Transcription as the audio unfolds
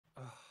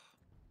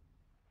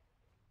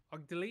I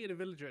deleted a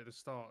villager at the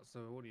start, so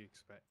what do you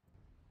expect?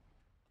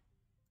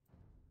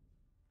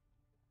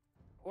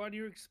 What do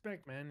you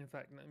expect, man? In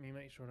fact, let me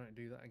make sure I don't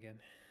do that again.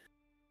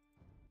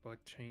 But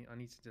I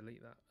need to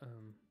delete that.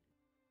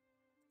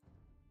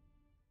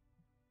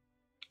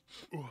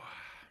 What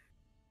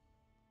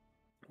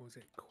was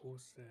it?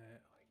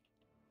 Corsair.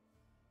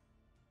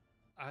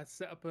 I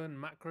set up a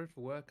macro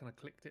for work and I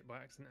clicked it by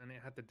accident and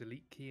it had the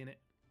delete key in it.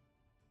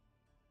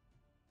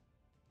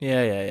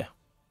 Yeah.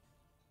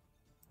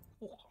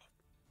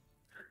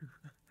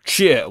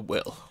 Yeah,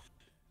 well.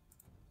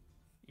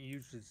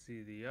 You should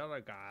see the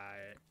other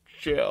guy.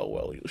 Yeah,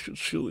 well, you should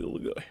see the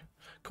other guy.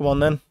 Come on,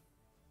 then.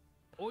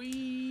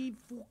 Oi,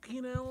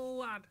 fucking hell,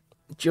 lad.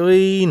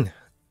 Join.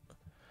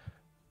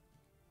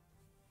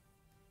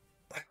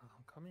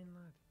 I'm coming,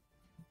 lad.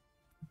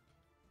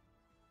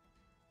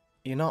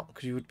 You're not,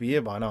 because you would be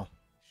here by now.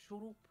 Shut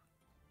up.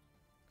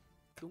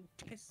 Don't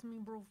test me,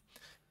 bro.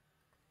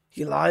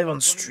 You're live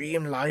on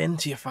stream, lying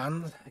to your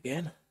fans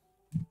again.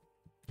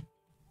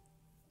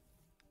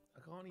 I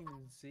can't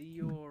even see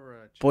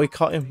your chat.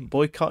 Boycott him.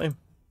 Boycott him.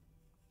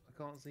 I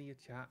can't see your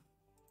chat.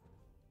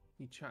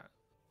 You chat.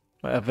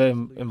 Right, I've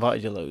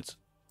invited you loads.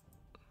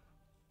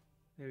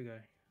 Here we go.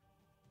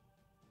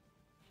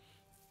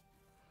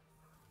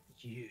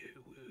 Yeah,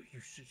 well, you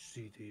should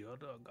see the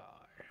other guy.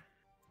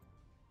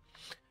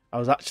 I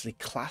was actually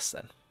class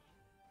then.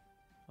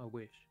 I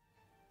wish.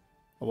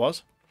 I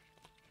was?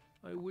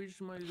 I wish,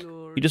 my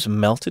lord. You just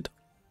melted.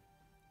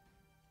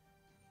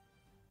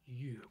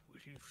 Yeah,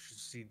 well, you should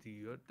see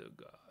the other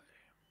guy.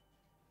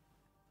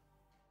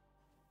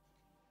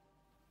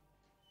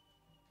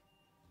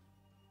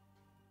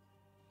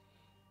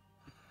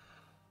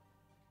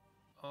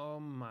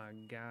 Oh my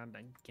god,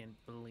 I can't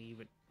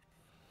believe it.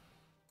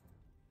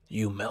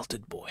 You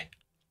melted, boy.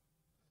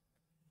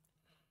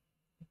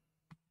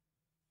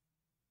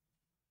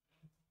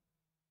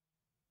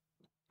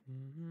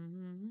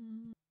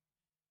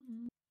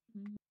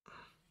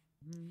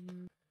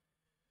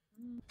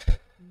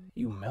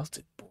 You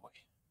melted, boy.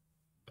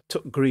 I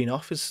took Green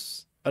off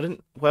his... I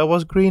didn't... Where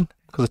was Green?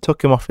 Because I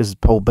took him off his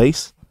pole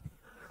base.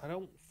 I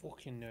don't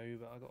fucking know,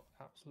 but I got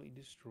absolutely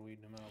destroyed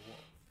no matter what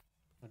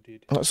I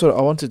did. That's what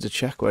I wanted to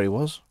check where he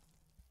was.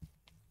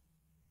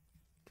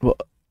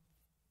 What?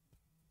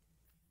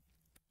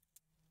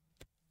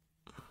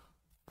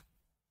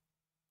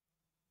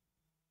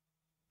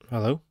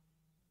 Hello?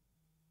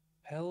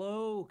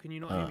 Hello, can you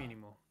not hear me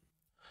anymore?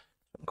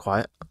 I'm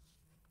quiet.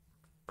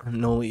 I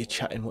know you're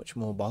chatting much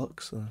more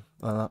bollocks than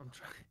like that.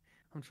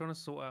 I'm trying to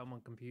sort out my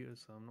computer,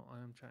 so I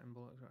am chatting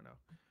bollocks right now.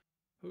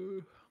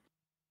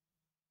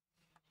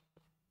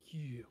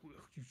 Yeah,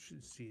 well, you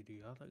should see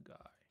the other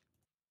guy.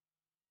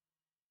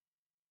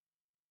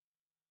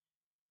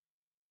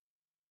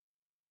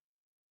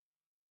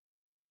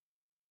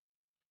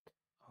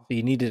 So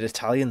you needed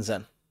Italians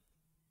then?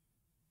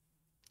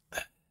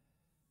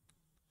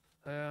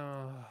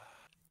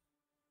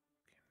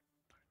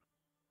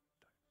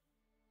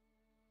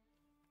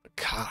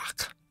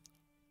 Cock.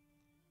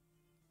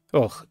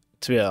 Oh,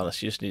 to be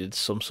honest, you just needed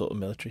some sort of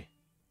military.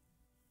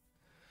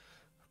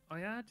 I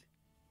had.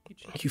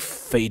 You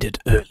faded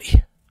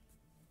early.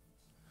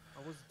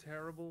 I was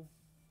terrible.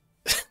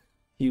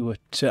 You were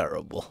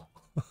terrible.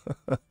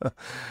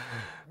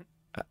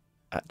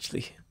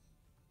 Actually.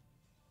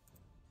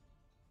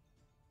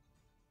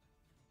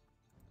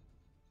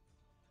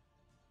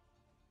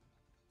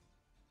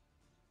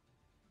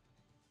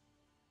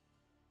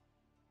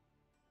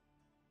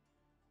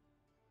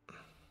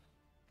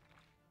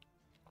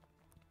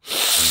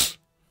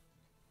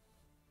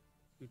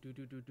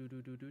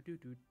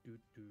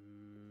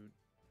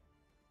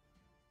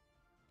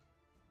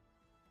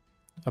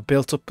 I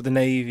built up the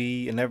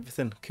navy and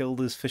everything. Killed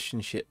his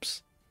fishing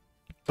ships.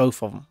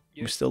 Both of them.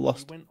 We still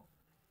lost.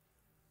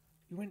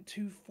 You went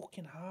too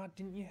fucking hard,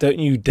 didn't you? Don't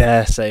you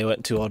dare say I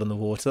went too hard on the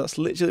water. That's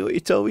literally what you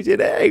told me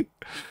today.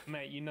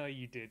 Mate, you know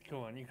you did. Come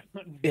on.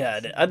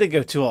 Yeah, I did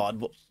go too hard,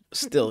 but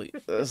still,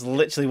 that's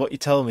literally what you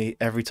tell me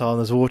every time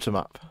there's a water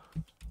map.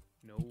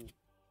 No.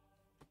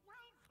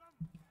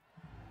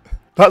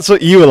 That's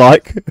what you were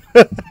like.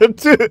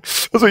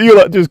 That's what you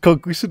were like, just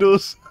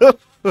conquistadors. There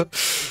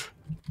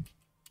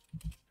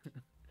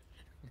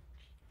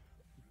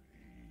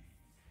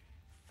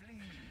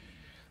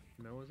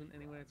wasn't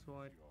anywhere to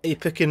hide. Are you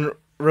picking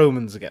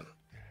Romans again?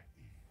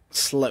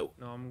 Slow.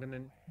 No, I'm gonna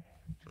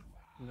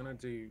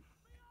do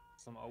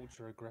some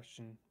ultra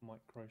aggression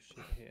micro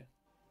shit here.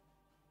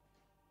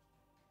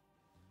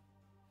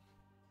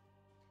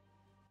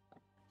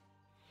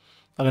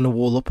 I'm gonna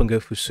wall up and go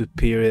for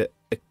superior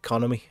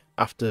economy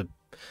after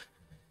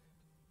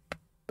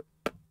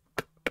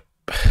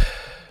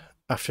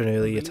an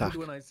early attack.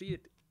 When I see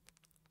it.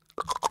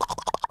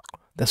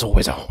 There's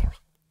always a hole.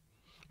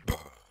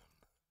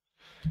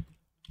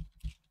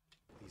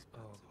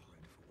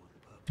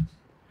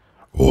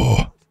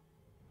 War.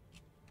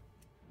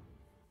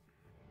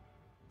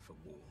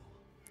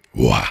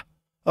 War.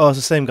 Oh, it's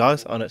the same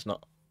guys? Oh, no, it's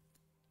not.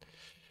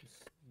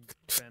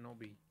 Better not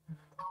be.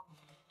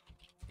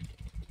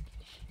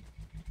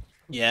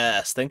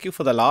 Yes, thank you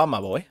for the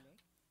llama, boy.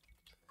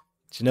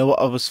 Do you know what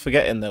I was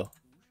forgetting though?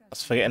 I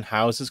was forgetting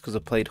houses because I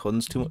played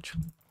Huns too much.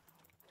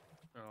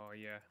 Oh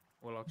yeah.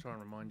 Well, I'll try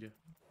and remind you.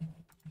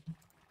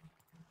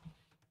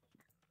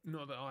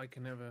 Not that I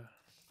can ever.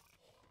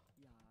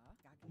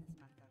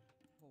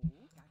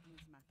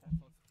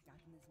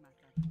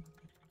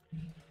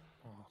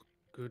 Oh,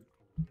 good,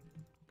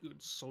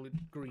 good solid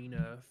green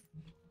earth.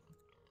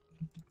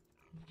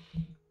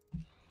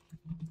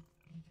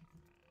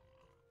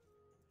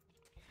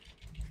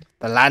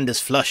 The land is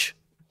flush.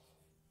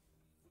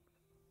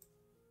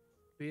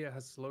 Beer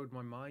has slowed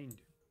my mind.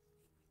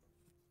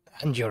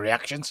 And your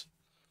reactions?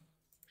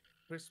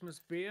 Christmas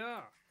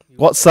beer. You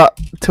What's that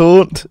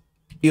taunt?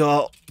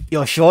 You're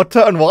shorter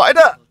and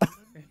wider.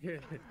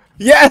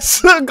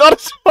 Yes, got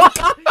it.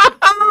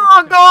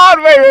 Oh, go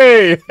on,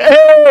 baby.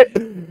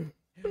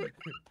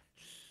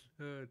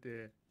 Oh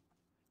dear.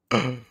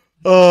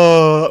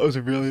 Oh, that was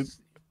brilliant.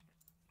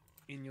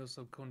 In your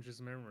subconscious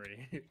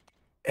memory.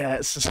 Yeah,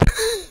 it's just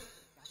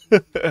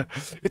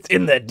it's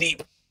in there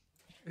deep.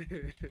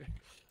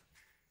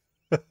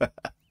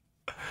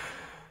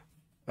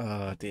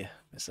 Oh dear,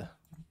 mister.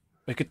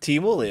 We could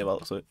team all here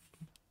about so.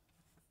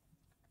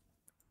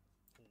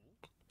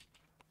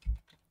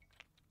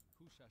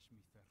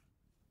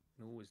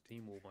 Always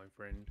team all, my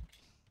friend.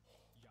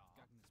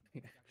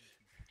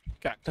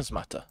 Cactus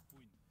matter.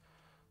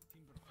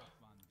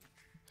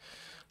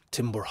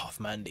 Timberhoff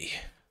Mandy.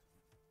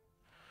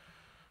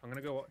 I'm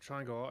gonna go try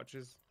and go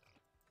archers.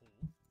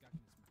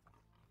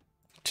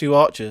 2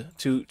 archer,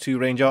 two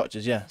range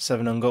archers. Yeah,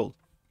 7 on gold.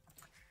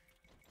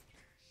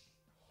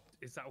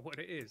 Is that what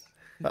it is?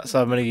 That's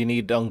how many you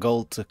need on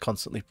gold to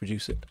constantly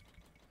produce it.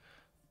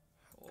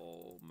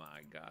 Oh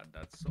my god,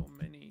 that's so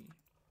many.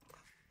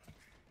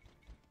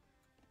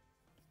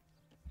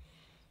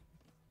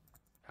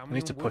 How I many?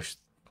 need to push.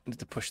 Need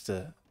to push the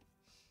Make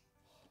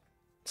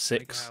a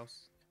 6.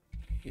 house.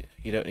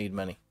 You don't need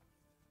many.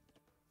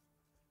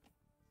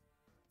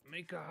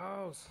 Make a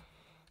house.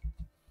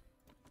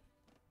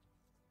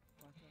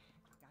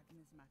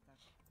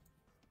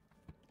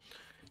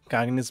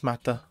 Gagnes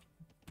matter.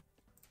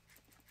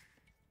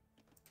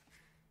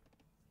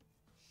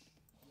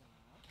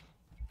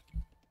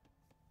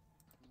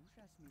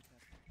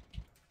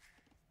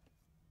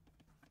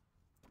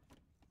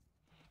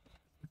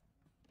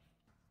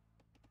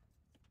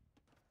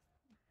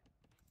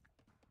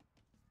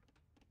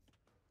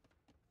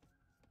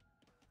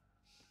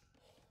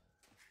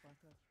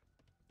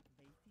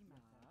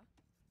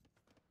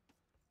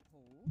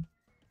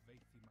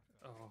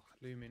 Oh,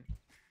 looming.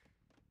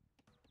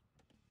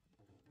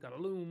 Gotta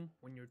loom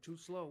when you're too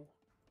slow.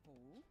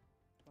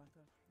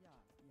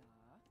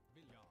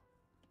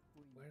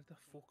 Where the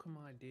fuck am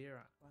I deer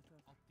at?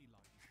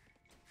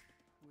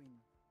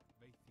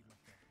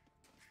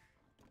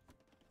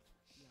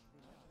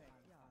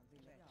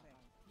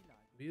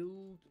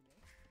 Build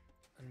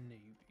a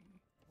navy.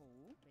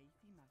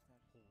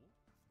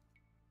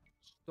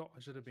 Stop. I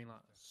should have been like,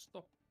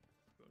 stop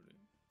building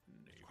a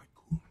navy. Quite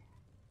cool.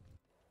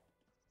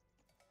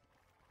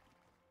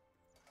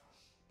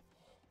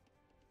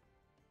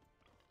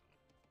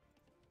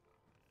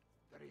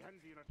 Very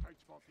handy in a tight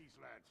spot, these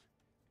lads,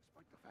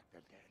 despite the fact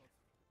they're dead.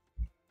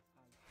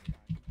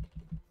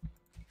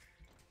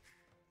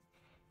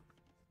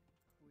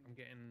 I'm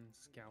getting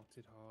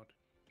scouted hard.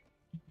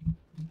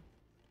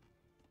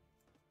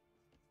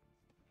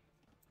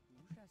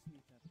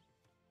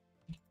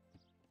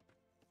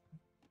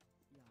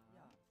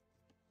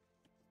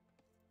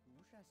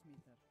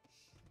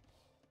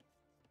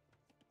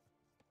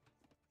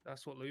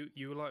 That's what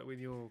you were like with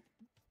your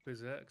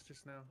berserks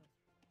just now.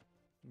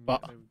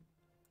 What? They were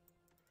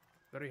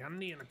very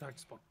handy in a tight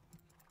spot.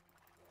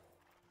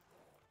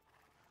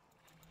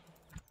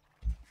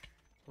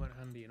 Weren't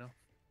handy enough.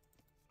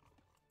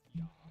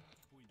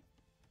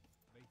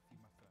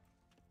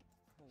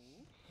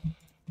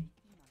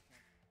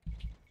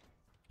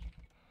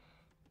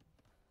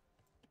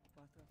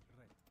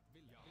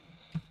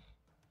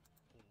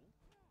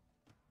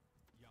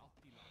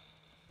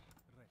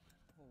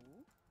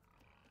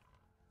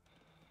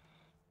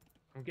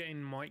 I'm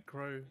getting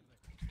micro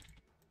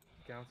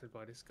scouted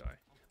by this guy.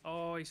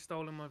 Oh, he's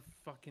stolen my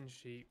fucking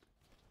sheep.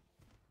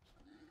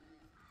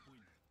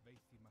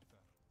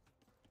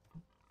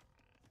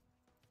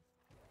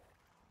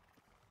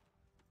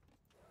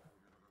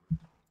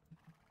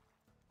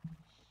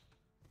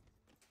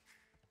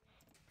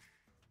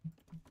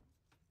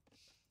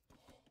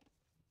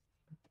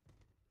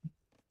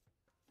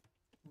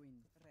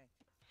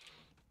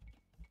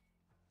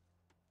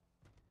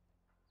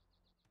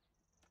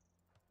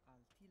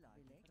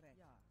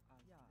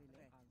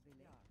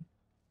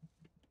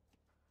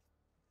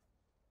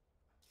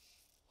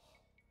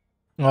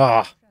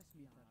 Ah.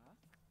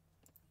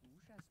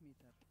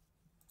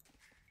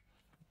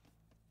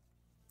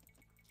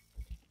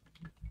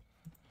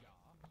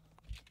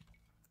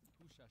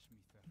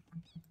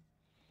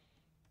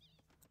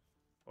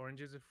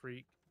 Orange is a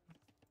freak.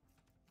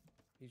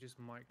 He just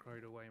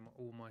microed away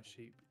all my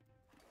sheep.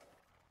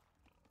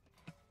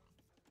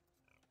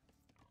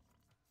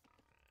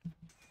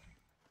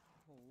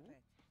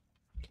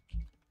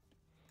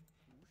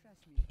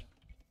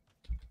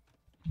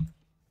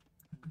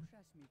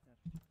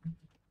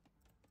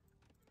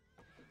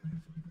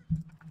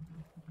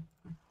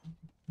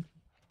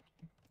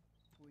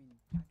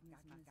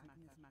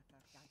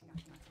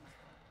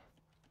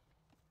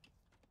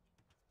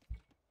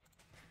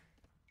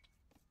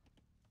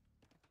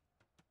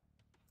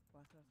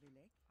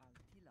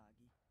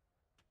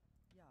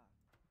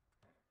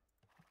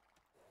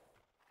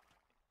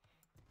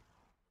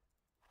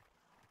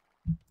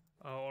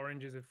 Oh,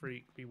 Orange is a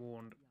freak. Be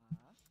warned.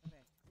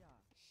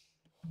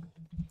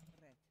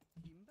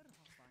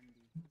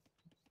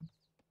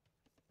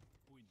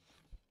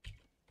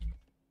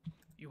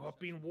 You have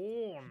been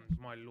warned,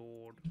 my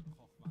lord.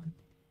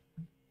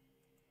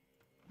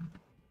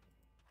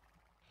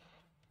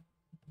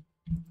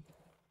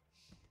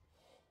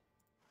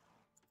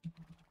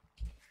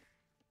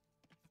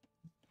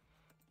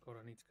 God,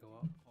 I need to go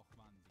up.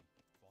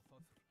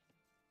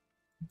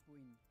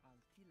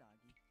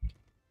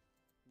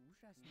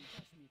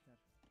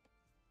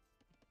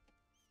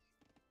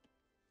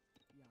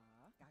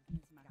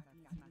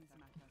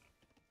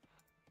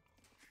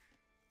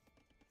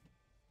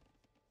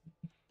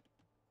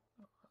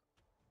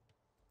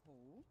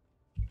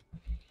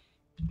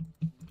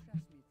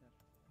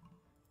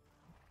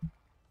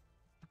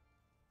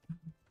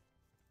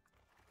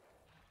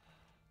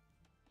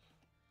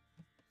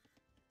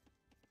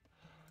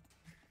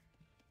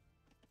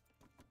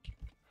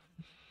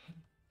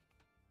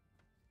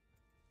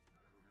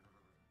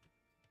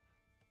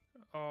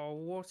 Oh,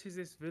 what is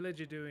this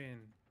villager doing?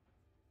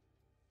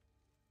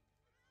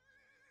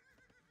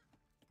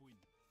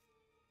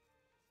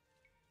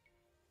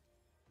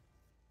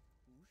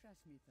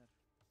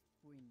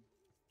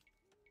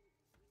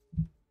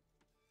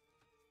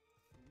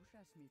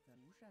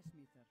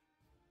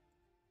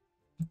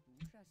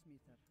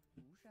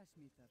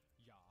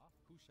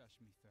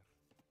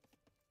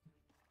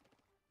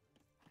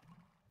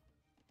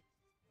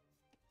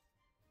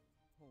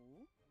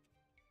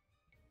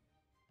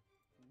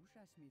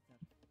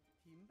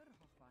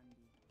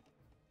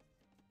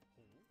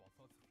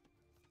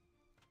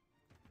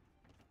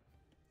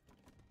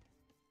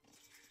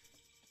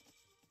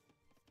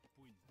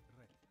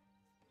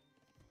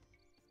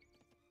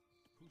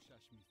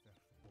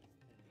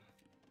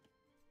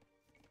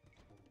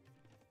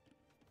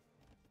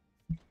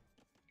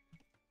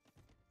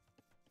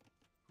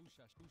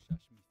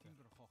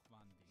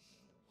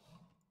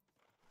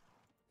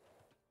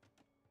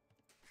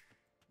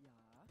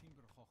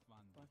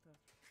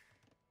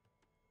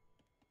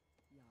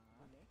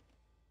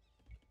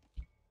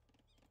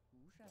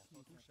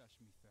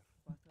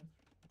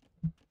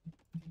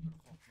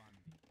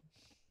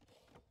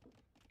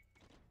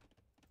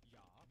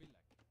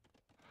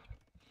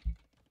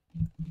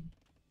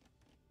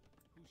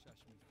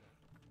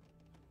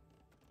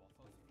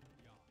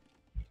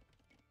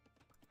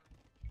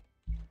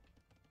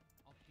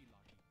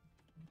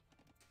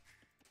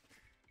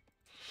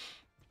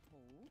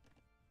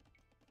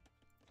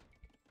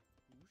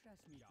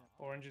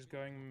 Orange is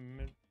going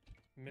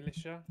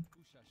militia.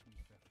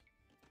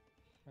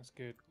 That's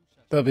good.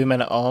 There'll be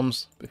men at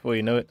arms before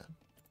you know it.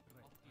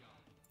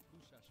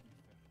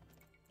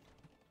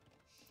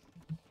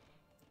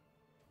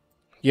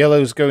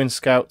 Yellow's going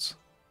scouts.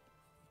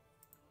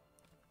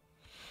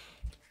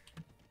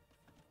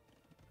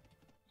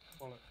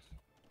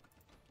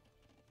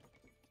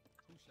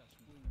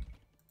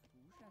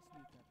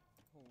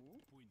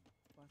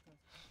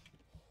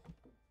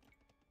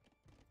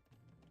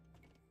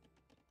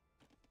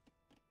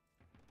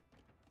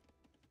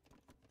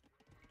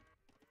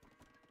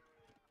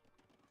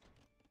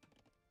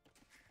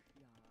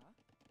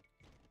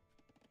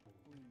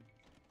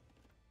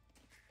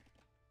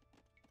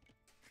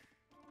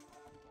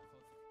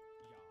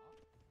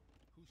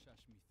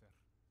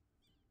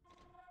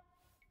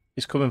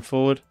 He's coming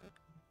forward.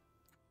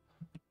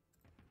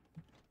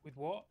 With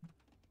what?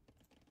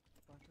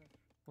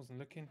 Wasn't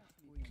looking.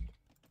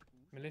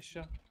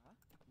 Militia.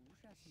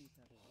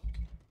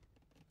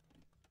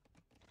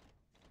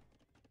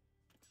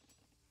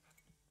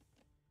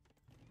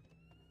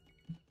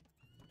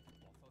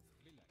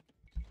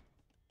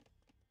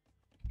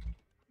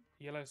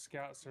 Yellow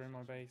scouts are in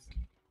my base.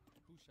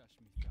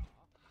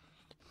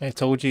 I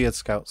told you he had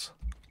scouts.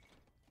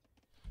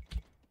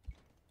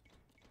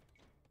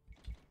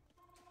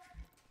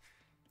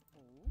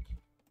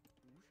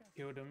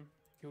 Killed him.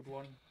 Killed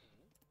one.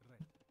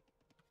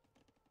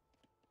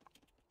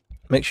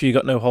 Make sure you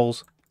got no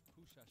holes.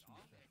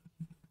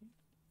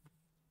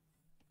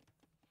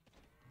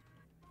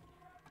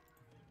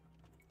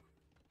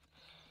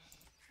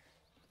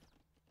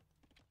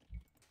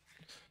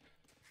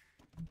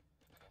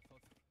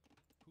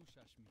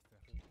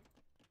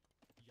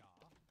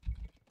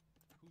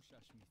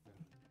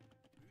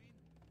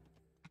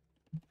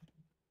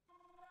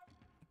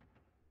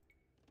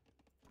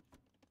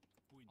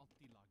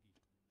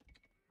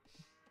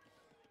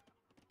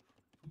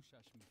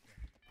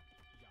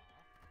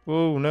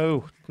 Whoa,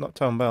 no, not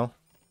Town Bell.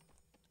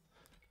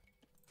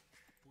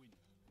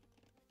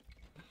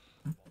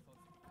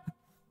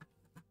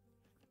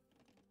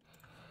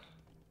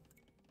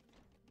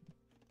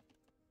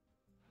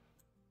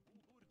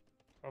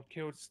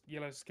 Killed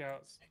yellow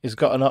scouts. He's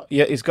got an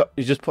yeah. He's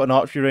just put an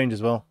archery range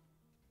as well.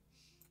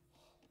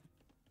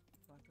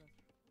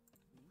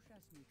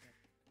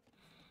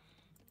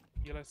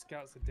 Yellow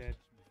scouts are dead.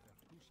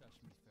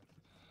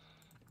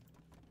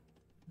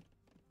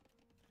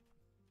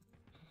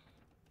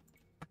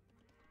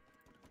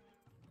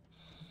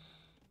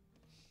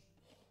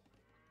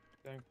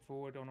 Going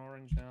forward on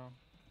orange now.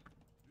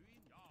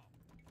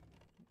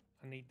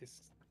 I need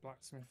this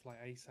blacksmith like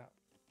ASAP.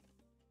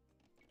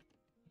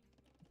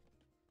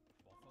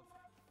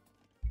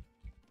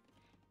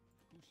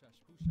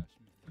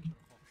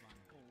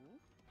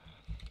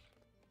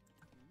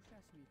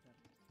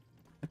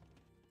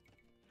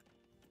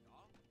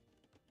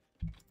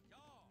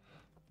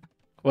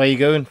 Where you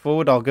going?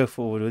 Forward? I'll go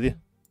forward with you.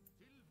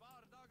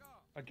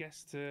 I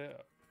guess to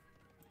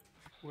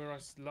where I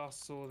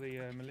last saw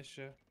the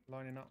militia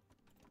lining up.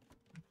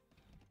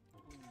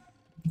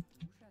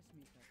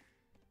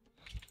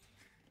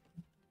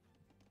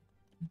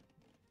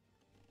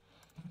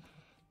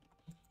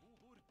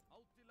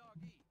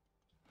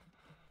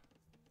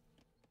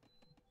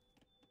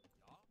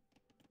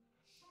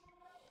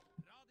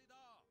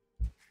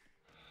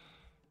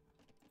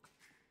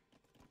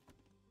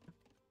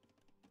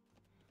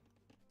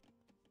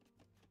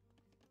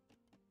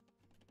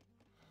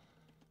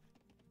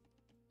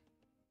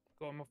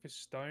 Got him off his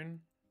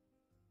stone.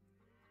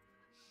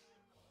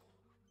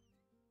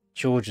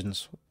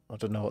 Georgians. I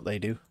don't know what they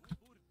do.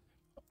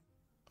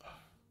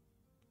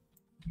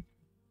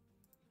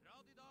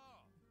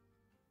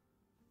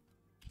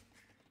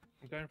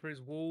 I'm going for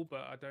his wall,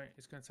 but I don't.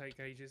 It's going to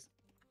take ages.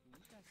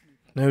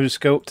 No,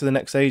 just go up to the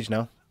next age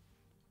now.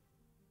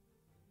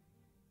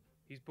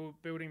 He's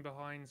building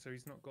behind, so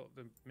he's not got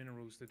the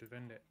minerals to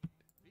defend it.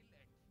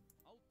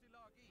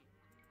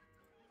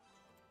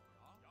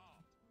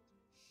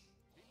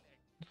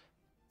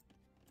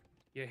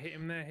 Yeah, hit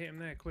him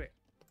there, quick.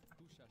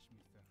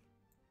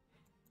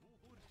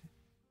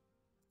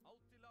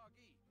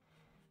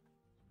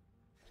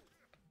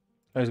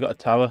 Oh, he's got a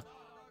tower.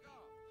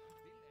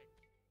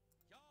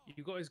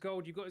 You got his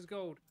gold, you got his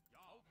gold.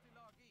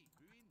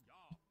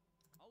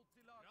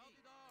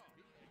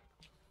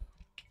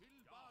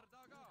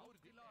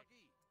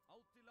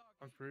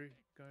 I'm through.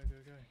 Go, go,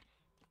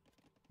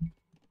 go.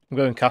 I'm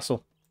going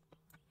castle.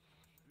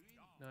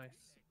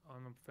 Nice.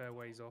 I'm a fair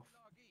ways off.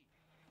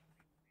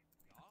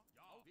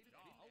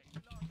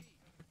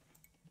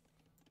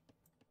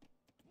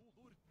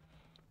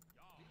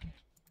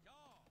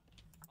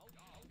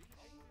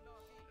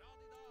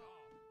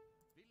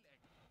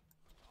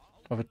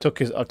 I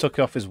took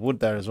off his wood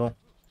there as well.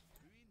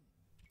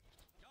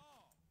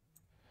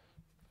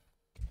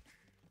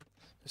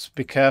 Just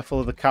be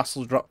careful of the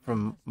castle drop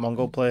from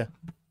Mongol player.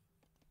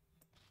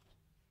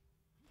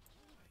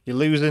 You're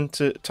losing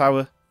to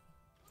tower.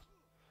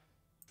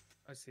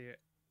 I see it.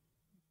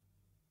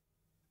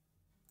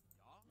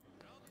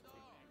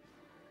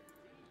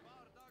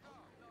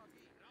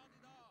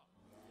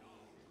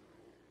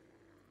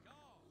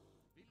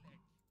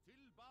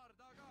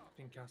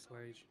 In Castle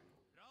Age.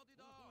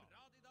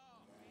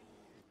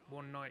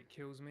 One knight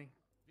kills me.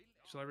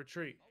 Shall I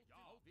retreat?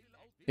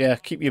 Yeah,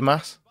 keep your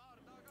mass.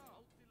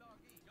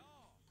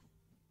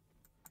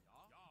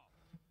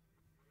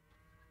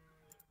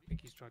 I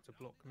think he's tried to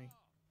block me.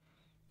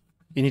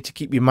 You need to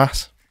keep your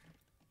mass.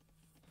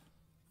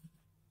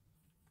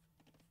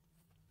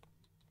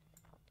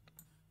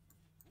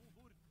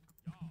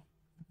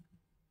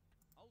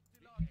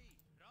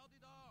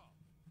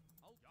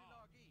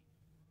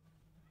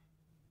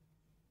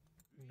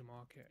 In the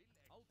market.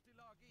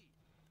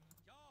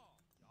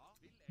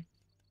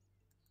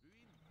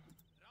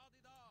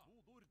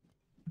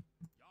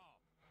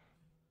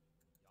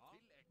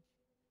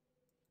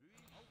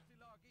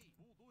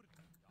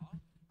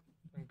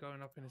 I'm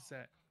going up in a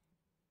set.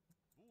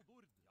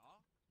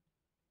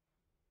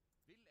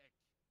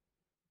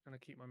 Gonna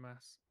keep my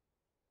mass.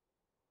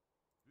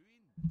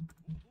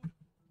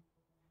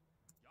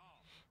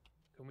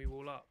 Can we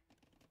wall up?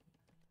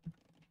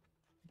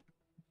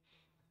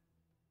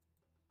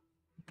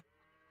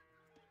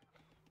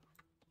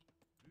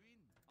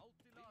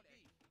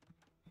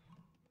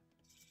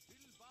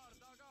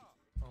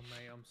 Oh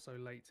mate, I'm so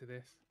late to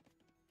this.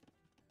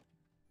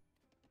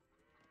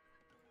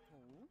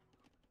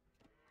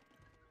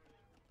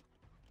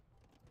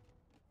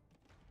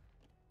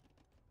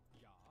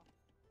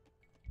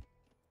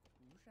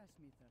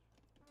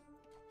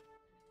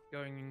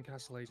 Going in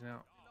Castle Age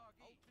now.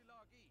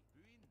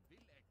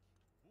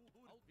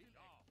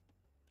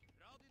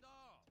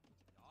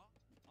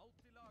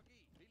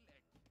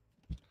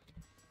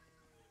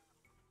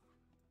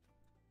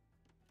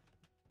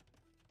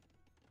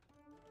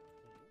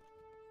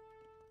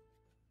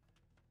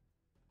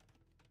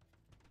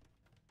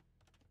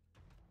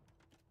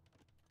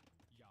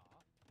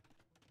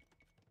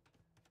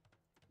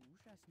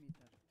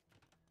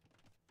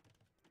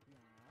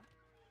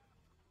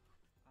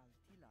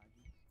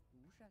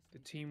 The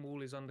team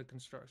wall is under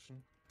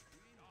construction.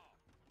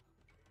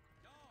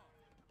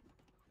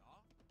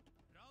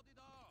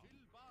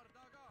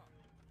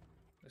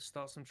 Let's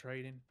start some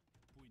trading.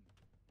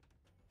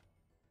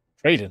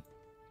 Trading.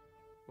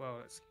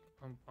 Well,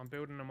 I'm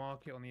building a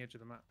market on the edge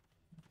of the map.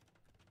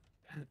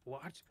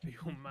 What? Are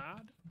you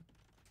mad?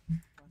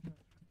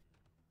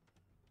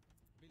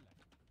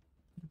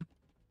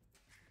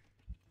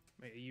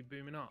 Mate, are you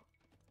booming up?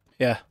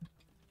 Yeah.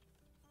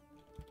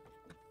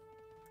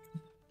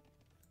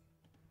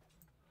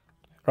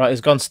 Right,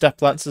 he's gone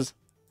step lancers.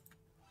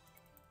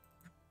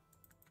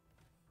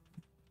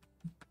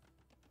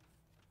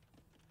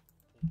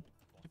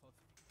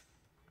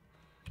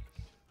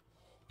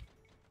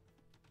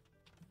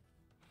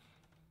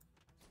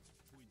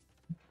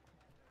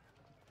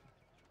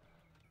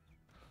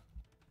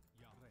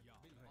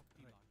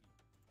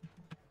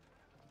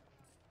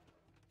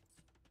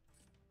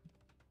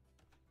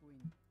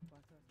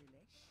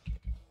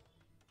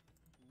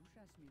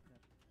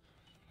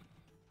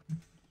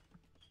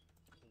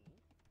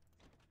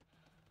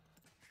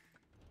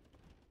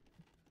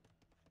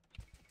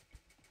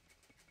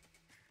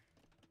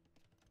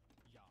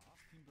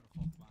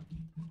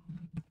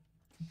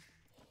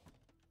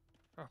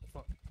 Oh,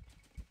 fuck.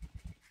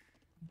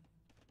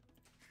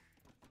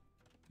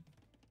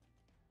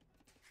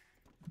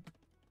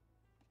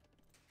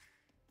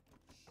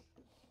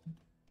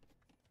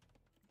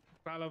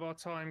 Battle of our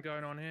time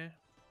going on here.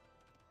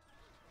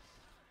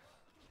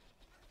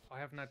 I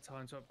haven't had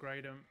time to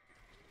upgrade them.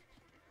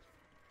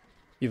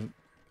 You've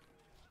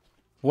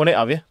won it,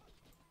 have you?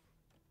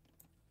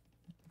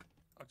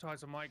 I tried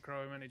to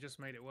micro him and it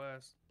just made it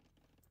worse.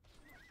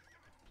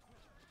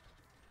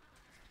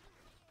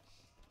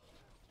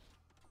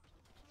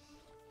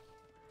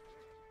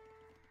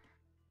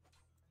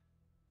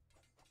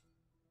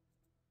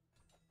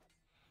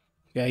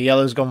 Yeah,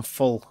 yellow's gone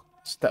full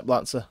step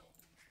lancer.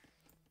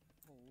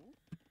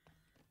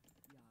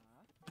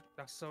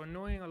 That's so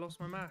annoying. I lost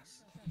my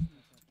mass.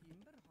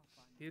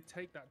 He'd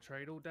take that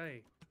trade all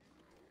day.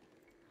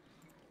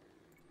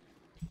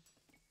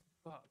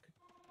 Fuck.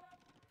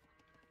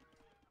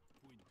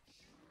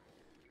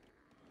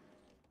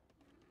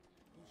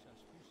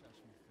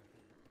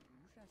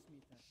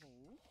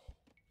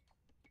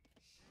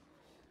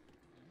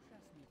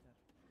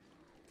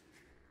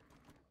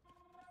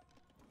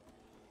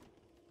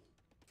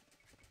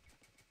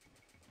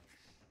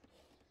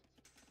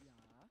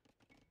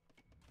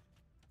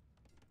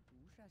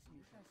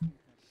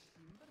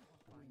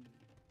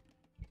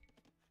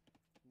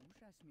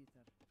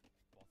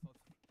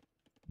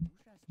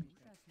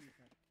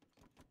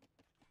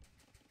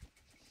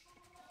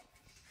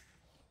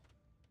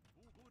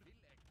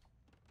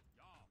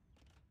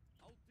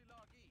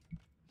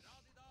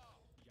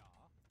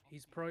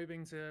 He's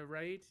probing to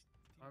raid.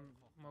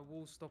 My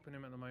wall's stopping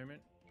him at the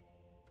moment.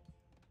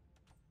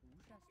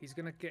 He's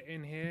gonna get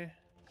in here.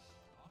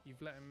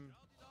 You've let him.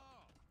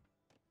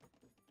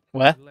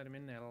 Where? Let him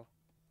in there.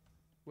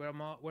 Where I'm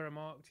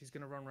marked, he's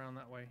gonna run around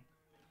that way.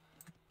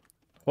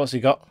 What's he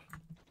got?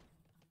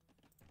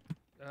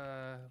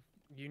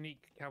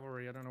 Unique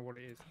cavalry. I don't know what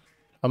it is.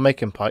 I'm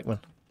making pikemen.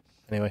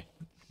 Anyway.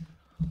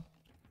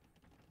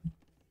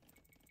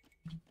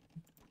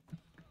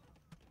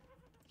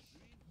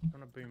 I'm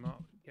gonna boom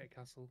up. Get a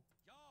castle.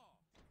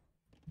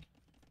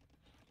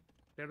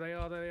 There they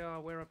are. There they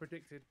are. Where I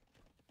predicted.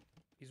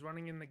 He's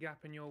running in the gap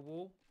in your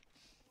wall.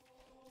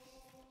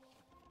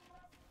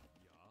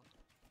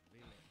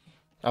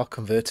 I'll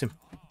convert him.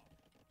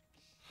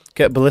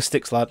 Get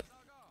ballistics, lad.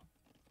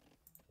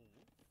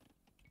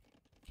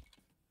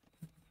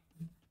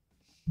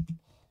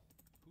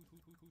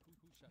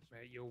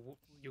 Mate,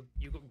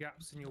 you've got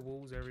gaps in your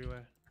walls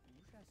everywhere.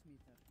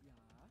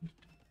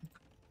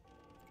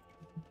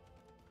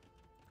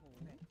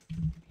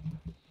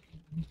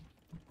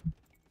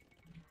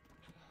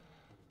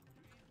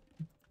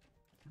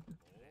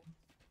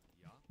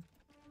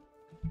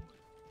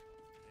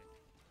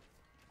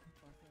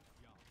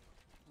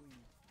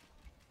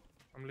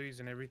 I'm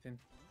losing everything.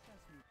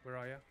 Where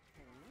are you?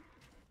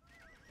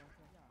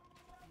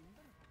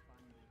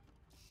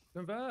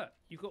 Convert!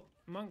 You got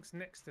monks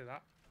next to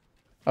that.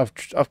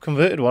 I've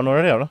converted one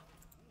already, haven't I?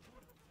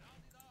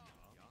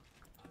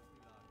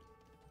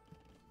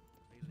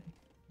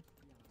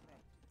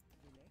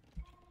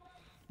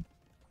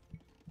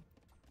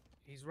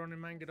 He's running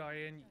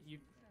Mangadai in.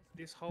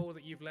 This hole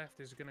that you've left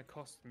is going to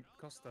cost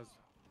us.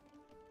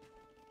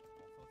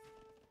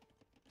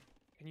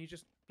 Can you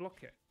just block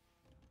it?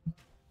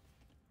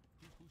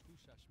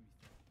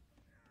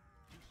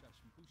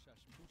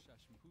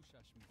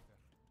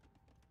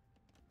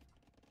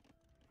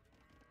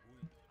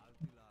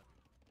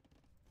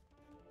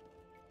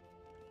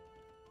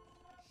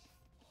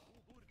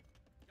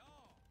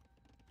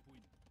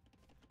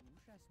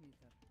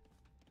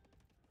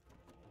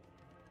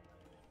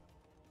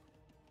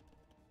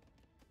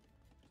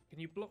 Can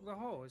you block the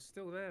hole? It's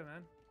still there,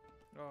 man.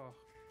 Oh.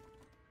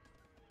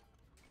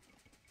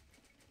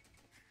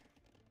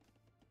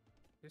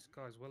 This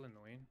guy's well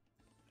annoying.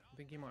 I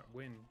think he might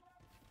win.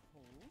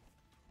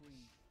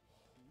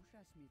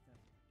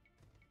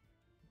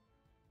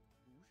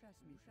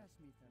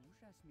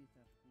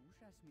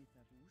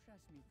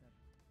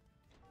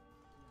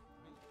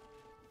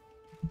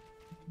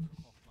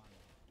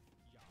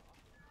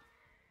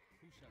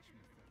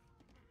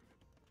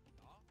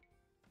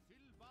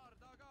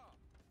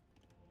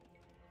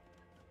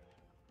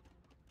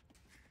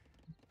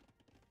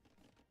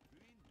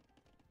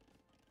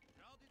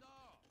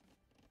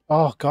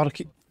 Oh god, I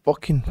keep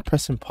fucking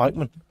pressing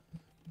pikeman.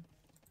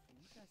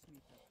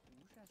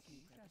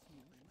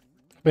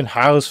 I've been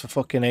housed for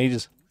fucking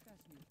ages.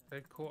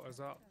 They've caught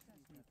us up.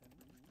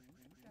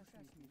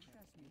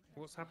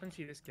 What's happened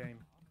to you this game?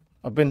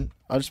 I've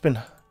just been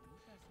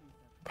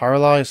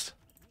paralyzed.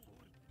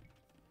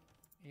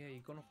 Yeah,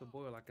 you've gone off the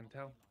boil, I can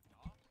tell.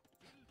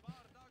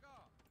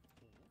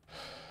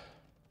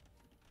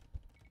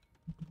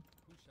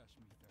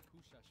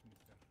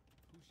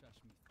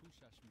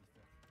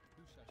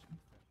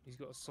 He's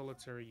got a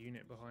solitary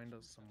unit behind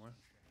us somewhere.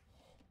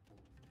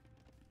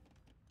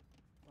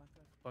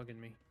 Bugging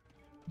me.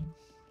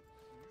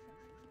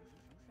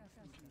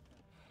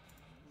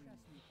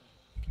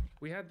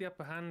 We had the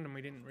upper hand and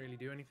we didn't really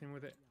do anything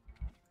with it.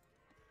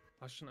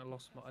 I shouldn't have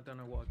lost my... I don't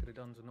know what I could have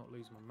done to not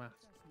lose my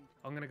math.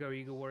 I'm going to go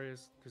Eagle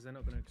Warriors because they're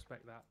not going to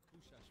expect that.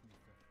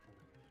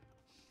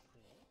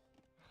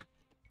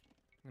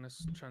 I'm going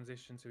to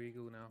transition to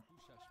Eagle now.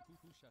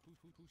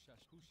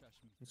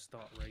 And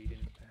start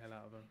raiding the hell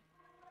out of them.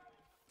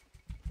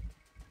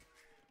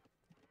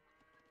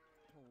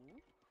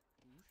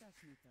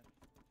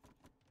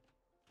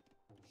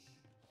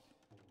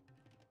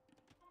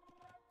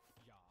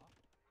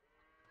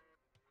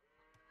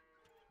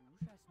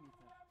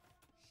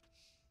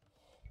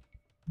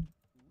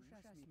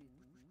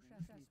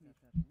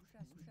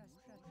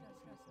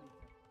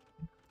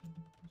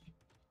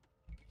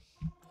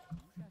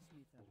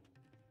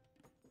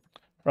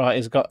 Right,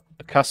 he's got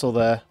a castle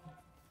there.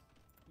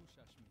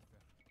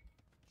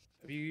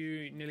 Have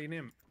you nearly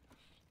nymphed?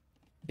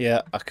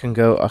 Yeah, I can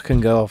go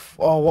off.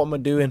 Oh, what am I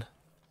doing?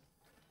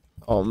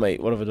 Oh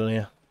mate, what have I done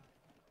here?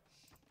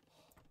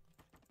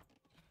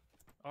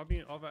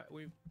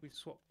 We've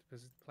swapped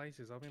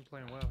places. I've been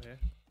playing well here.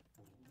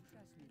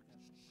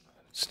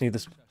 Just need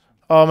this.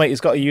 Oh mate,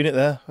 he's got a unit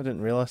there. I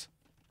didn't realise.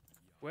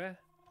 Where?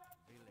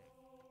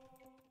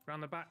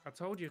 Round the back. I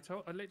told you.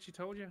 I literally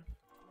told you.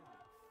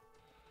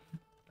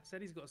 I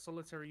said he's got a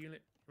solitary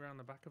unit around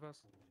the back of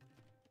us.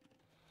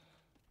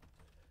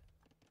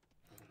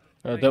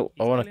 I Mate, don't.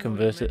 I he's want to killing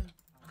all your convert it. men.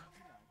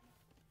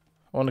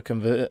 I want to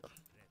convert it.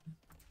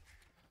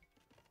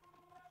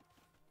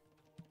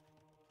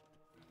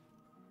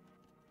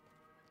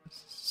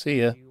 See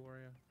ya. Eagle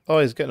Warrior. Oh,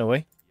 he's getting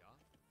away.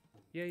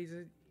 Yeah,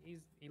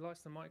 he likes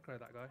the micro,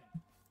 that guy.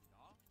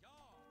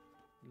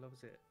 He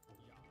loves it.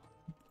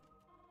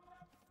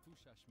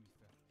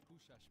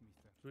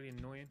 It's really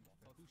annoying.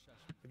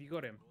 Have you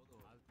got him?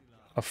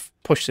 I've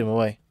pushed him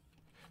away.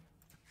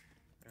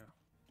 Yeah.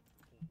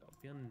 That'll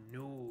be a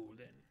no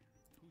then.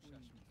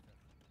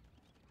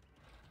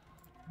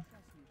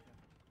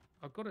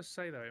 I've got to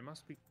say though, it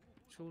must be.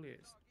 Surely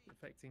it's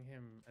affecting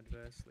him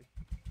adversely.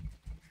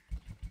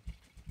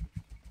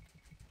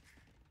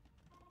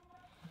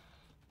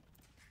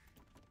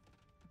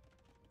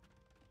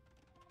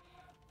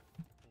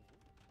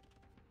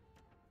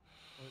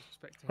 I was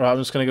expecting Right, him I'm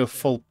to just gonna go advance him.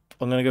 full.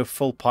 I'm gonna go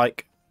full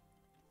pike.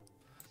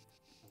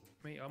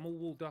 Mate, I'm all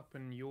walled up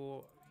and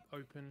you're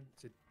open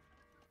to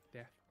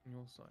death on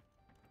your side.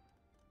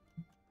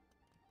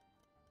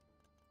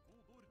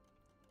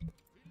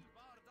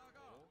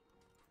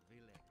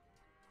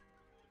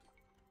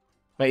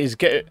 Mate, he's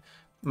get.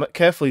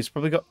 Careful, he's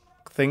probably got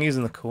thingies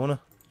in the corner.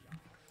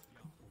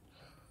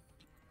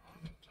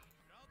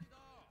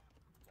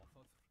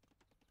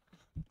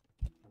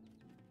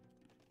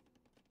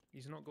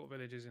 He's not got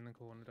villages in the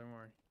corner, don't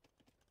worry.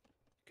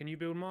 Can you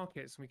build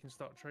markets and we can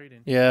start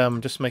trading? Yeah,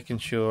 I'm just making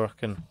sure I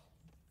can.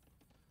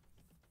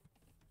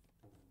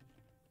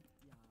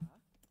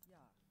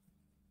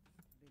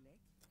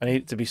 I need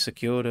it to be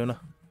secure, don't I?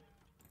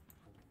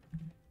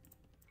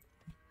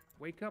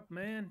 Wake up,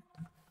 man.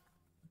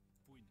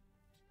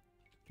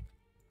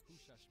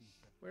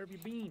 Where have you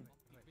been?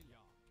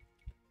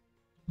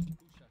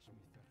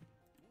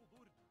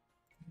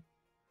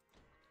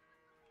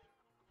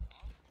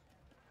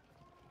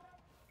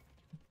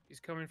 He's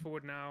coming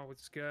forward now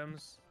with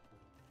skirms.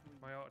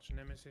 My arch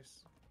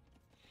nemesis.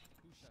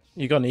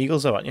 You got an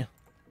eagles though, haven't you?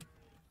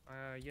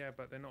 Yeah,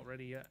 but they're not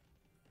ready yet.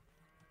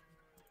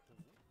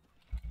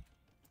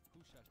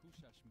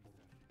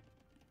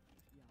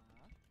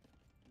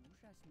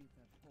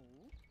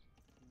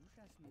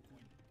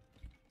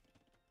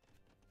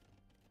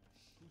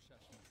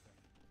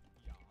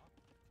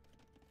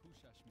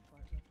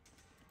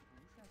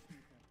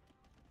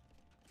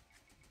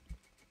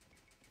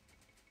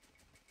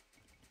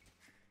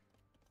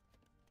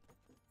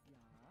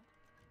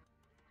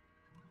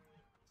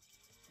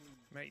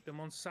 Mate, the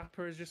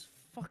Monsapper is just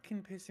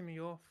fucking pissing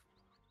me off.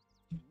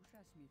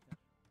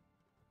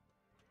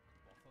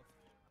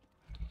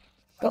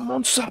 Come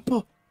on,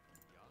 Sapper!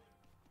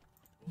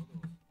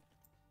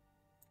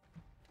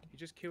 He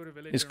just killed a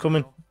villager. He's and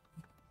coming. ran off.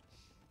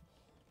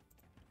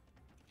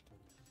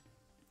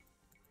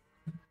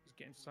 He's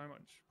getting so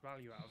much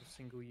value out of a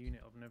single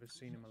unit. I've never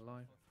seen him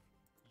alive.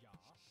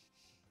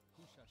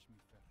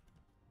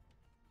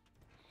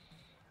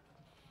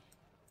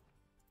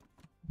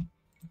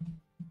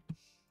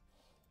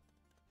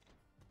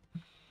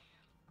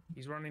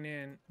 He's running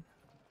in.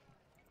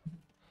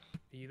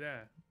 Are you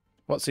there?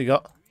 What's he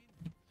got?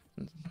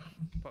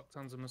 Fuck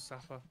tons of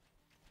Masapa.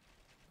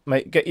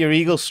 Mate, get your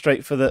eagle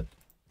straight for it.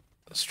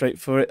 Look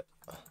at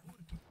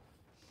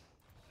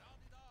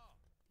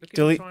him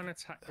Delete. trying to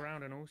attack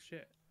ground and all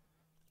shit.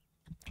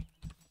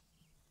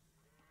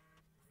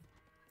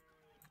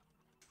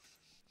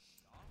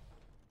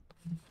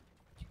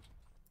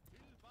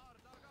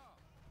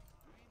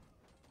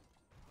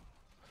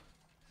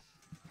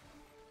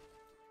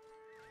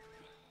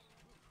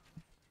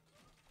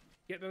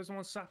 Get those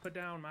ones sapper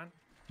down, man.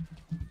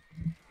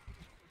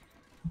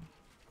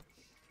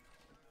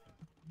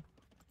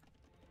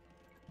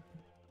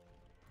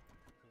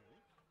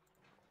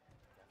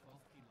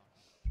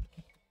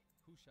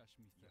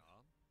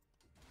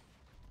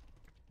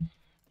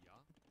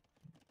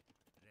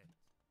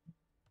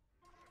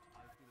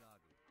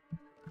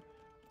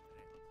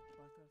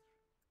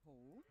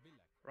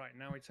 Right,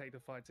 now we take the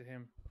fight to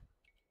him.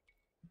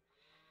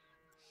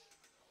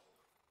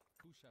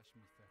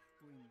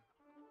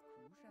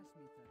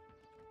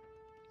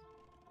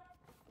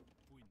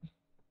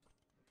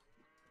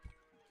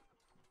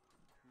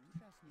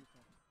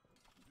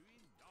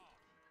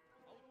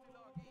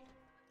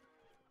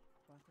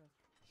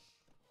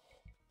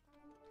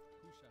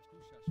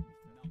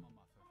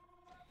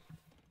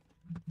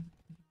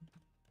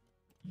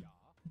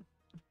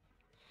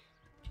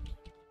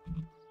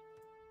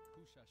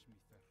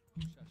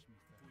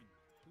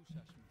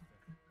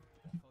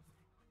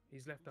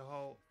 He's left a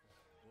hole.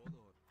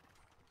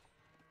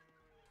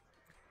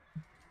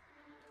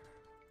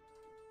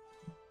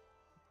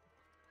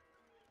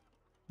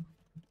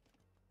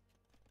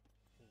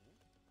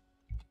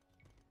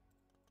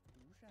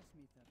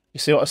 You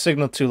see what I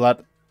signaled to,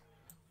 lad?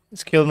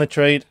 It's killing the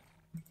trade.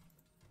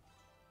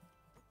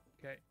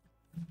 Okay.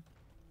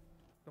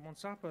 Come on,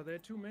 Sapper, there are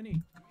too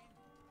many.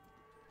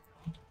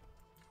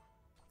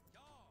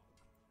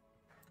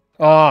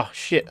 Oh,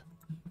 shit.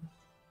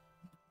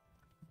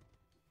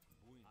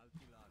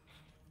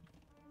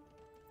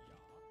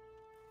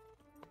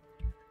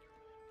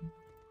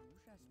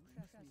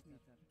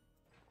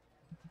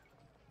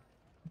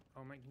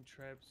 I'm making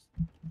trebs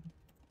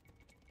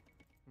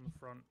on the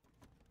front.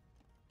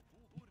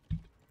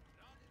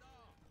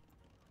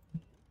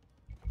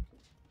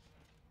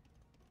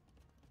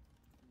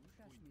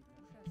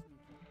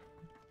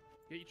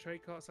 Get your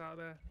trade carts out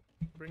there.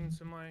 Bring them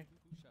to my...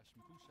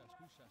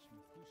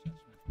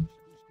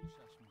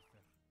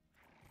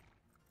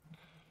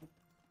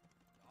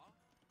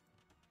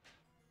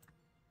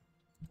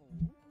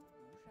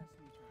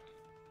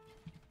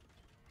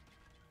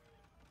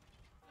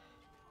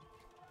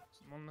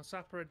 On the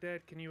Sapper are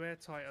dead. Can you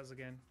airtight us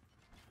again?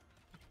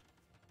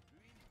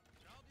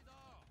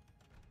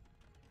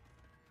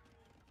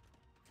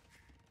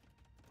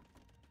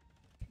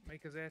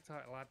 Make us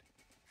airtight, lad.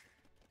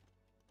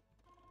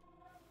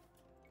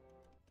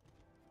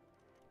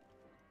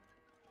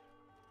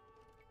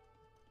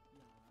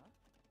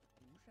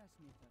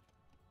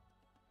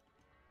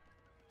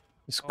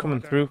 It's Oh, coming I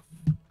don't- through.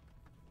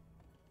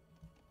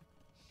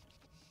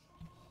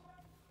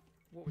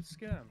 What with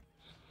Skirm?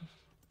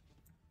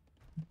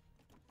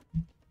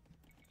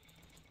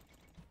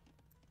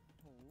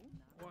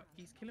 What?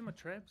 He's killing my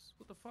trebs?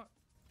 What the fuck?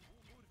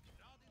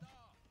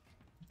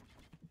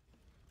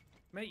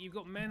 Mate, you've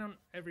got men on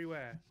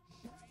everywhere.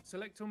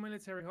 Select all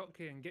military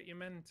hotkey and get your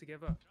men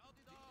together.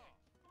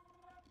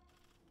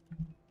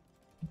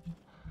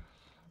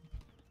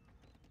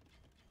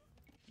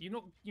 You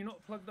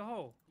not plugged the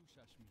hole?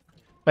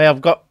 Hey,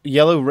 I've got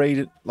yellow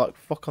raided like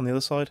fuck on the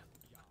other side.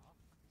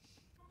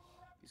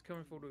 He's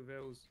coming forward with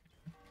Vils.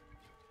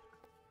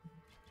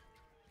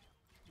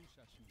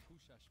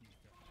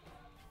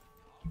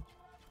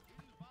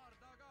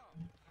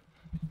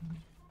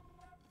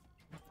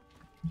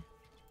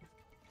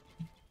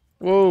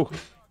 Whoa.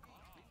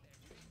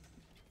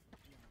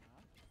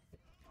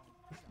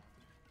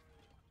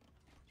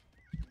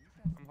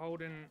 I'm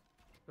holding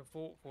the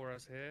fort for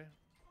us here.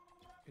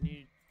 Can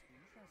you...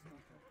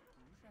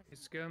 His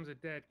skirms are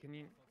dead. Can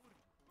you...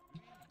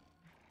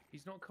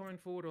 He's not coming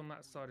forward on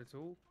that side at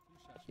all.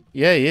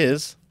 Yeah, he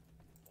is.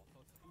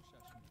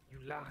 You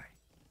lie.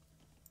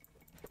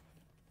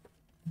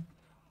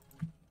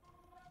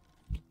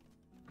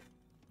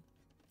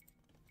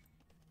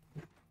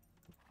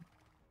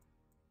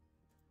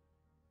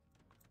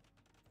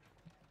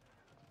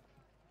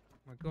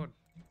 My god.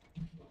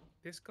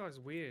 This guy's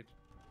weird.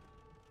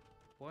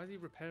 Why is he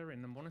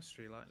repairing the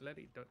monastery? Like, let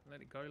it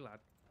go, lad.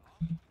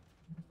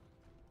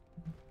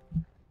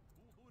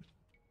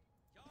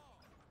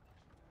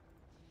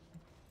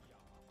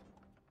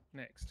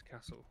 Next,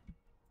 castle.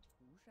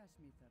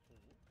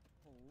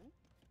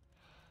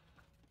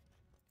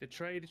 The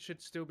trade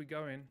should still be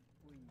going.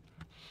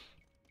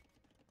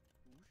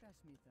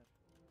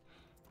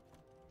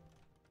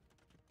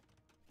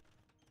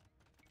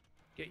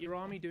 Get your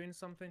army doing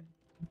something.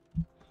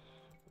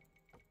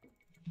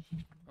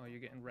 Oh, you're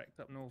getting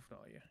wrecked up north,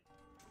 are you?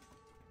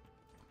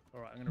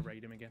 Alright, I'm gonna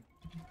raid him again.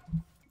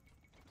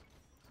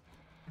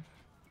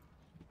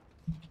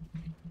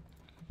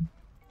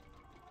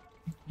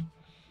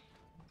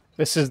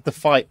 This is the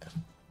fight.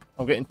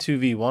 I'm getting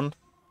 2v1.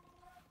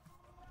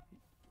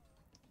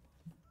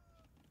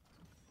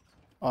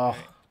 Oh, Okay.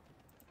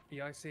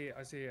 Yeah, I see it.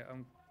 I see it.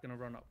 I'm gonna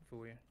run up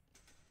for you.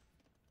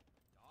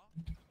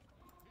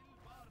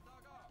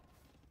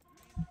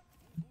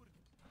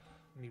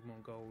 Need more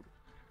gold.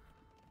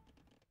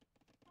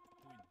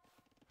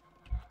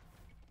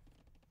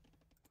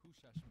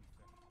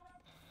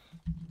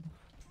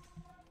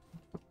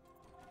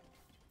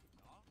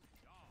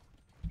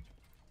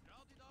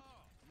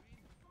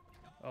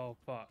 Oh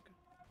fuck.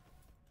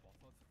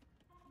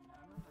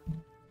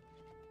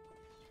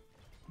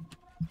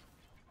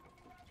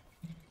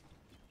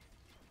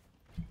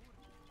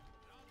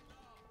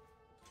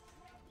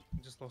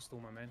 I just lost all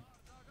my men.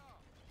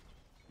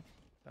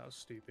 That was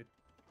stupid.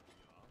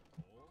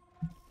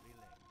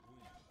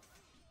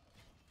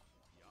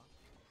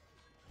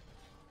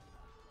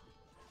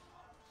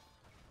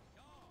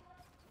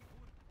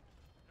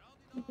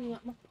 Bring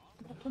that mop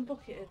and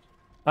bucket in.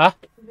 huh?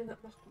 Bring that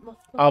mop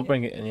I'll bucket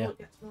bring it in, yeah. before it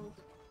gets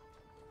mouldy.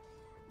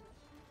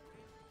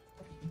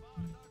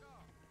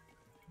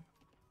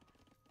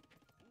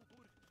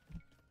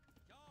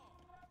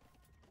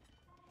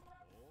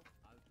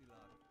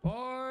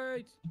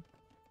 Fight!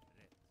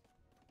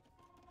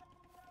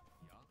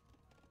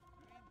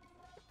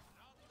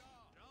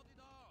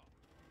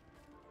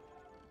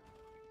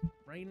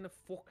 Rain the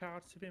fuck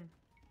out of him.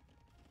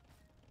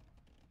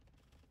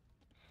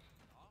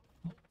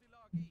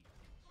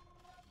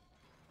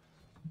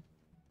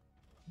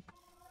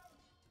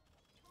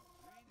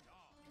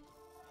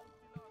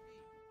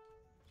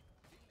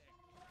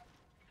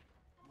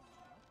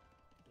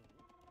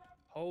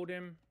 Hold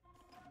him.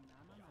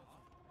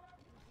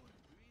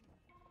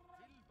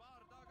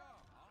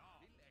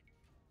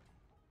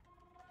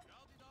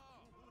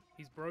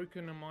 He's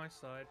broken on my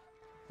side.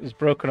 It's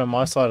broken on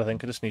my side, I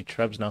think. I just need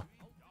trebs now.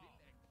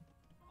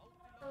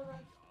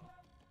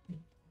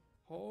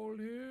 Hold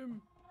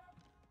him.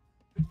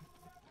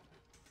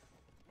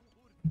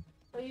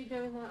 Are you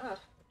doing that up?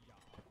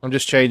 I'm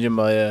just changing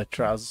my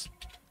traz.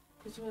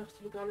 Because we have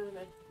to be gone in a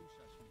minute.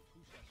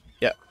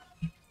 Yep.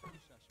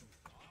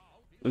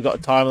 We've got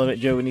a time limit,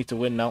 Joe. We need to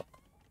win now.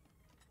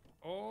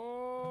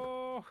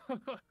 Oh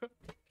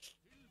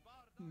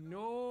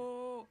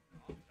no,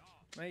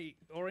 mate!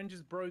 Orange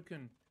is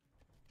broken.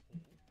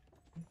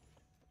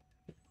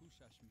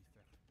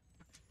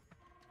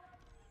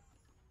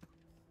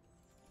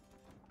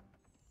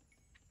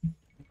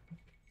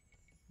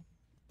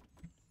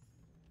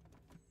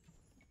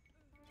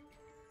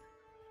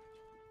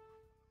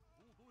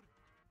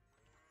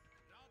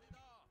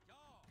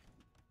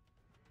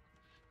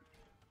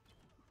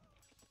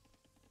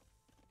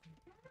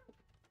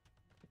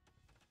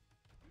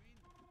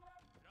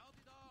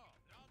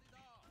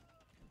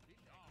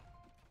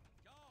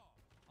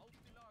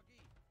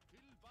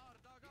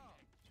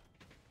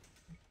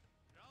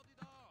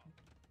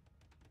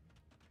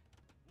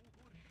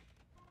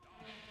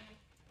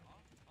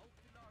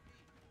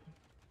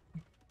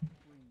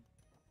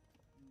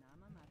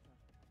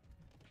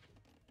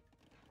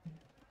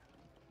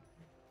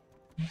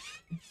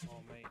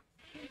 Oh mate,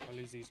 if I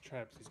lose these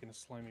traps, he's gonna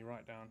slow me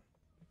right down.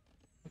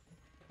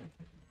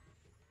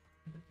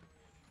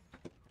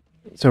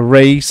 It's a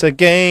race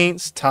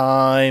against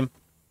time.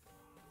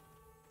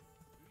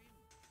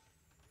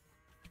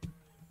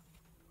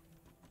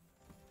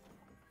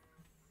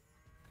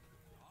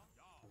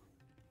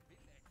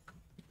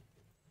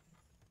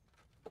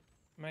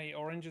 Mate,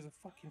 orange is a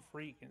fucking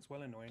freak. It's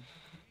well annoying.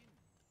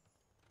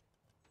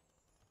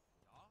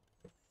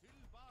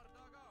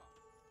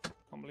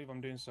 Can't believe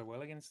I'm doing so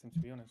well against him, to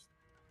be honest.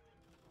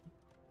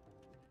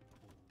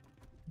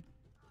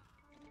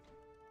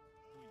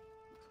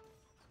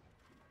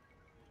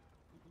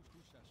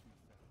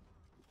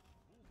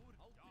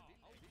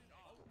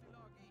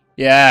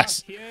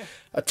 Yes. Yeah.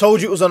 I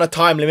told you it was on a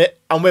time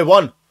limit, and we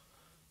won.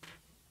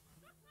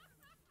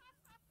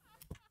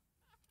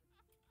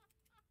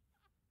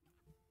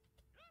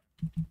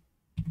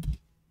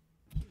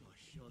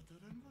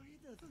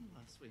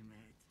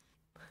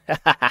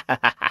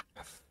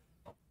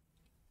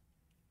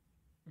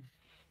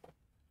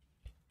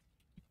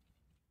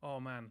 Oh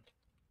man.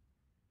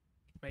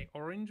 Mate,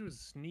 orange was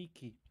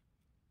sneaky.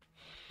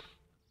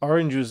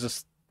 Orange was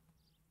just...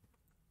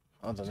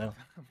 I don't know.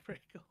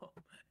 Pretty cool.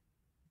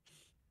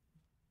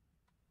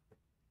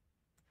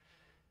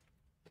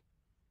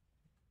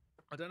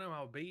 I don't know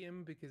how I beat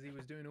him because he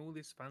was doing all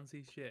this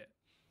fancy shit.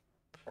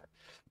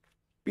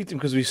 Beat him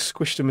because we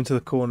squished him into the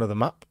corner of the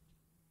map.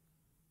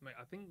 Mate,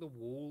 I think the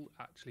wall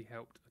actually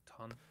helped a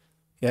ton.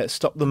 Yeah, it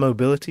stopped the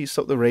mobility,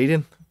 stopped the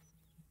raiding.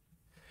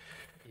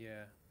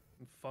 Yeah.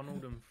 And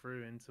funneled them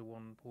through into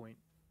one point.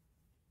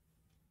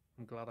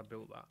 I'm glad I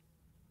built that.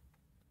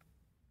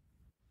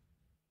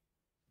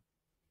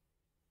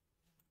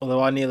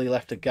 Although I nearly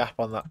left a gap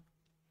on that,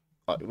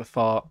 like the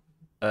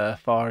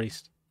far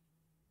east.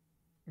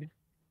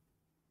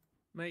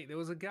 Mate, there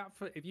was a gap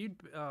for if you'd.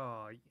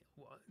 Oh,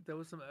 there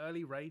was some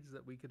early raids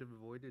that we could have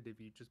avoided if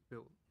you just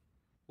built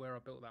where I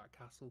built that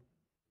castle,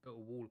 built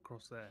a wall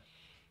across there.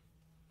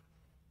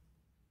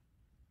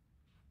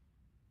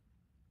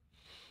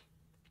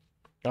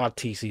 I had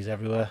TCs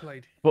everywhere.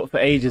 Played. But for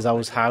ages I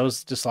was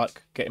housed, just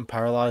like getting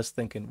paralysed,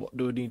 thinking, what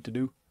do I need to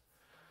do?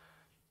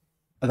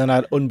 And then I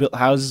had unbuilt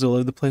houses all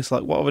over the place.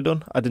 Like, what have I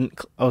done?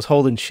 I was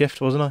holding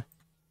shift, wasn't I?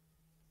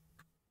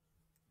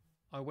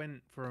 I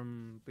went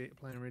from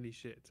playing really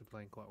shit to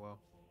playing quite well.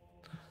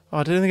 Oh,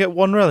 I didn't even get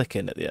one relic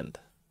in at the end.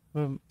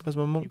 Where's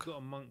my monk? You've got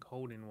a monk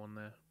holding one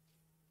there.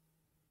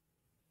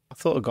 I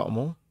thought I got them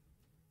all.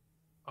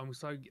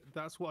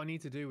 That's what I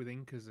need to do with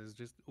Incas is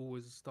just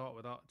always start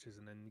with archers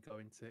and then go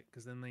into it,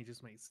 because then they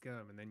just make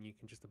skirm and then you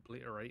can just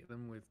obliterate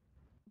them with.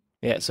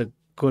 Yeah, it's a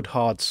good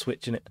hard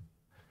switch in it.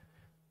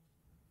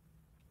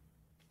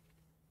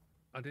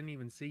 I didn't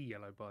even see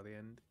yellow by the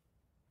end.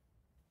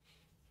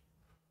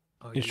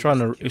 Oh, He was you trying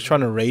just to killed trying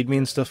to him. raid me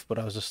and stuff, but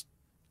I was just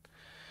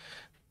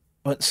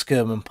went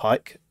skirm and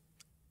pike.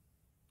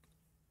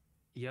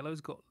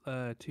 Yellow's got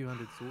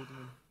 200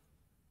 swordsmen.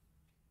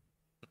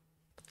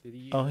 Did he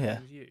use Oh, the yeah.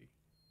 same as you?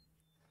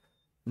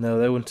 No,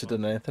 they wouldn't have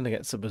done anything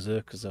against the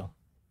berserkers though.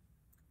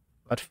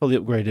 I'd fully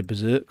upgraded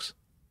berserks.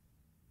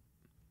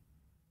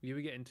 You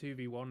were getting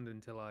 2v1'd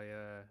until I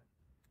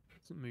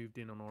moved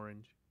in on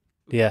orange.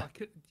 Yeah.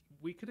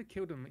 We could have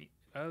killed him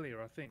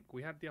earlier, I think.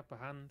 We had the upper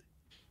hand.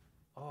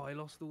 Oh, I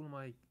lost all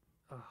my...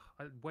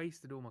 I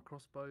wasted all my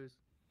crossbows.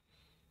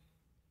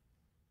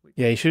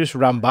 Yeah, you should have just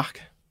ran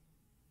back.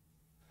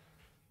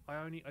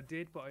 I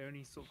did, but I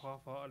only sort of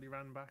half-heartedly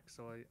ran back,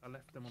 so I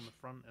left them on the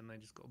front and they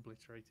just got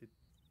obliterated.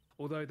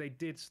 Although they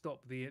did stop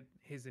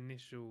his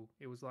initial...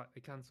 It was like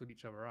they cancelled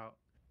each other out.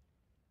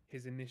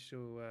 His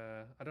initial...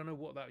 I don't know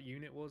what that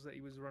unit was that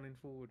he was running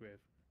forward with.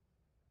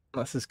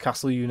 That's his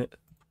castle unit.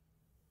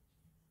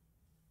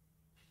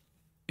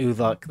 It was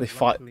like they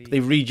Luckily- they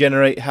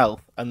regenerate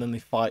health and then they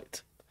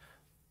fight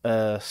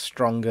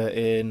stronger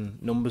in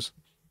numbers.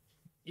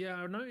 Yeah,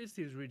 I noticed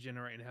he was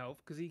regenerating health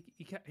because he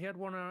had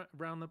one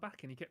around the back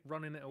and he kept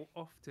running it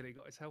off till he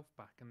got his health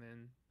back and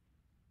then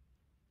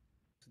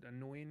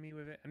annoying me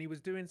with it. And he was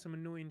doing some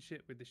annoying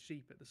shit with the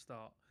sheep at the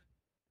start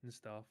and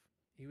stuff.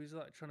 He was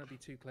like trying to be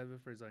too clever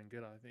for his own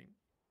good, I think.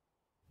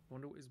 I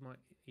wonder what his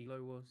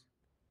elo was.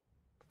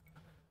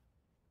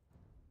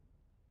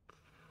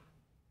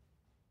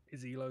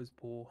 His elo's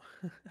poor.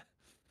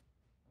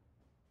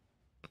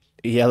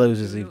 Yellows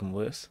is even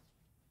worse.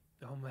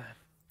 Oh man.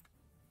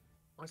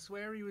 I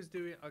swear he was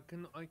doing. I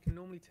can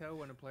normally tell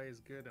when a player's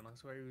good, and I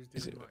swear he was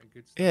doing like a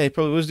good stuff. Yeah, he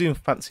probably was doing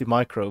fancy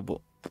micro,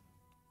 but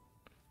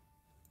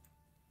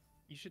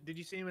Did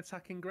you see him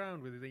attacking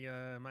ground with the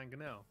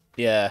mangonel?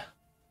 yeah,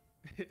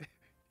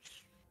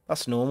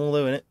 that's normal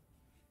though, isn't it?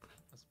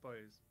 I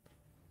suppose.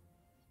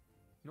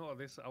 Not at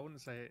this. I wouldn't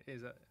say it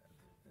is at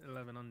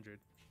 1100.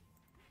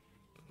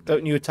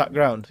 Don't you attack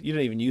ground? You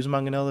don't even use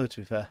mangonel though,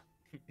 to be fair.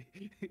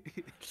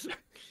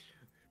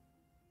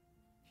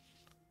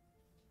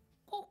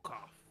 Fuck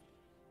off.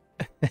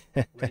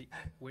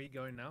 Where you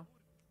going now?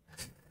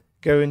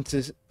 Going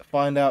to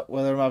find out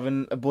whether I'm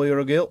having a boy or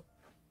a girl.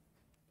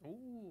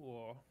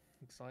 Ooh,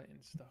 exciting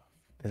stuff.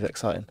 Is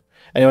exciting.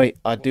 Anyway,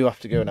 I do have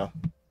to go now.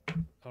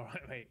 All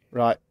right, mate.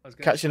 Right, I was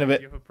gonna catch you in a say, bit.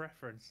 Do you have a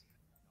preference?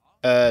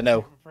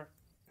 No,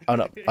 I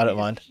don't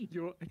mind.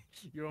 You're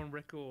on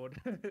record.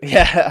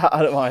 Yeah,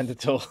 I don't mind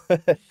at all.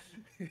 Right,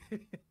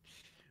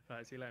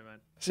 see you later, man.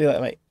 See you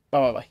later, mate.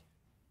 Bye bye.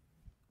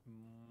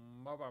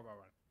 Bye bye bye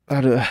bye.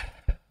 I don't.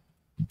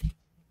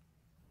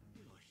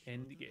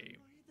 End the game.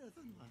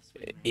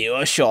 You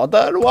are shorter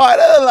and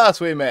wider than last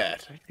we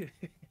met. I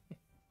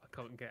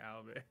can't get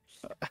out of it.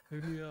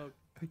 Let me out.